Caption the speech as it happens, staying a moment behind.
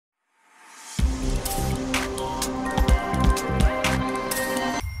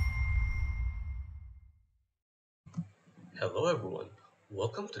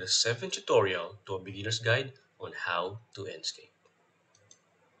Welcome to the 7th tutorial to a beginner's guide on how to Enscape.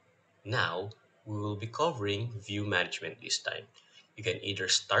 Now, we will be covering view management this time. You can either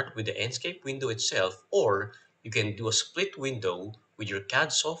start with the Enscape window itself, or you can do a split window with your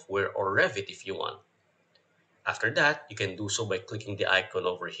CAD software or Revit if you want. After that, you can do so by clicking the icon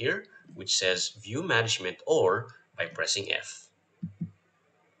over here which says view management, or by pressing F.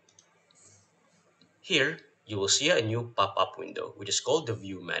 Here, you will see a new pop-up window, which is called the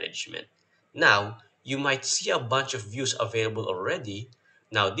View Management. Now, you might see a bunch of views available already.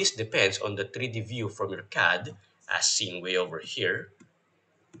 Now, this depends on the 3D view from your CAD, as seen way over here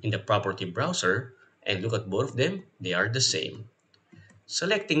in the Property browser, and look at both of them, they are the same.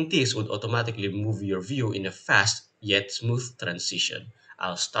 Selecting this would automatically move your view in a fast yet smooth transition.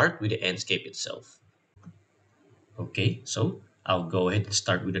 I'll start with the Enscape itself. Okay, so I'll go ahead and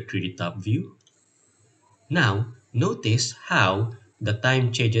start with the 3D top view. Now, notice how the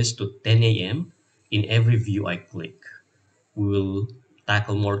time changes to 10 a.m. in every view I click. We will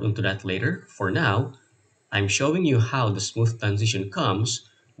tackle more into that later. For now, I'm showing you how the smooth transition comes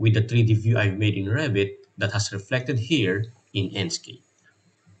with the 3D view I've made in Revit that has reflected here in Enscape.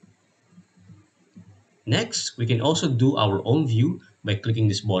 Next, we can also do our own view by clicking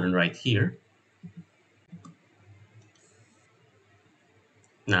this button right here.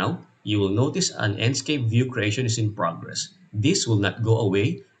 Now, you will notice an Enscape view creation is in progress. This will not go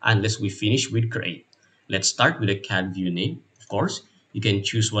away unless we finish with create. Let's start with a CAD view name. Of course, you can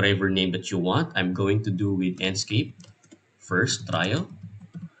choose whatever name that you want. I'm going to do with Enscape first trial.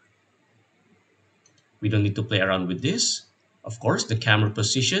 We don't need to play around with this. Of course, the camera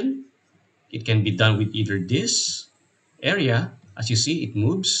position, it can be done with either this area. As you see, it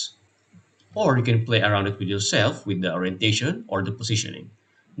moves, or you can play around it with yourself with the orientation or the positioning.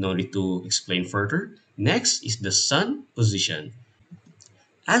 No need to explain further. Next is the sun position.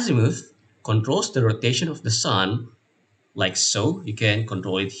 Azimuth controls the rotation of the sun like so. You can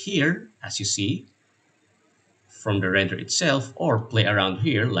control it here as you see from the render itself, or play around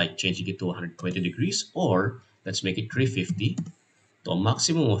here like changing it to 120 degrees, or let's make it 350 to a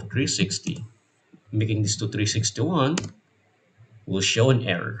maximum of 360. Making this to 361 will show an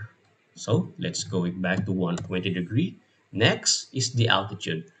error. So let's go back to 120 degree. Next is the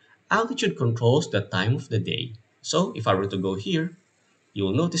altitude. Altitude controls the time of the day. So if I were to go here, you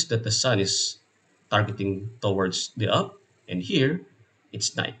will notice that the sun is targeting towards the up, and here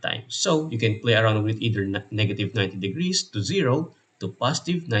it's nighttime. So you can play around with either negative 90 degrees to 0 to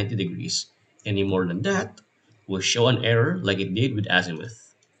positive 90 degrees. Any more than that will show an error like it did with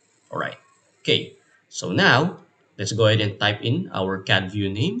azimuth. Alright, okay, so now let's go ahead and type in our CAD view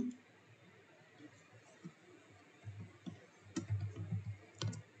name.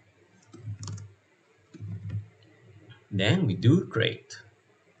 Then we do create.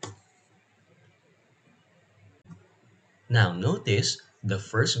 Now notice the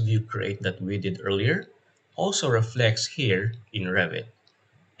first view create that we did earlier also reflects here in Revit.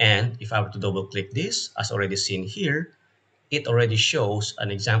 And if I were to double click this, as already seen here, it already shows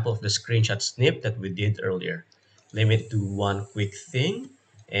an example of the screenshot snip that we did earlier. Let me do one quick thing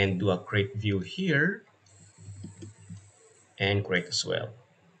and do a create view here and create as well.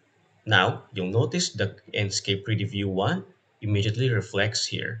 Now, you'll notice the Enscape 3D View 1 immediately reflects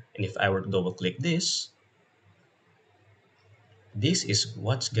here. And if I were to double click this is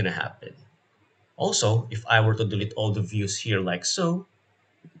what's gonna happen. Also, if I were to delete all the views here like so,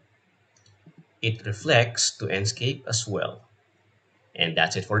 it reflects to Enscape as well. And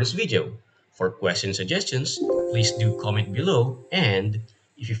that's it for this video. For questions and suggestions, please do comment below, and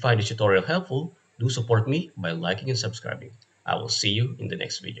if you find the tutorial helpful, do support me by liking and subscribing. I will see you in the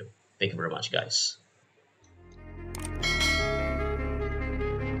next video. Thank you very much, guys.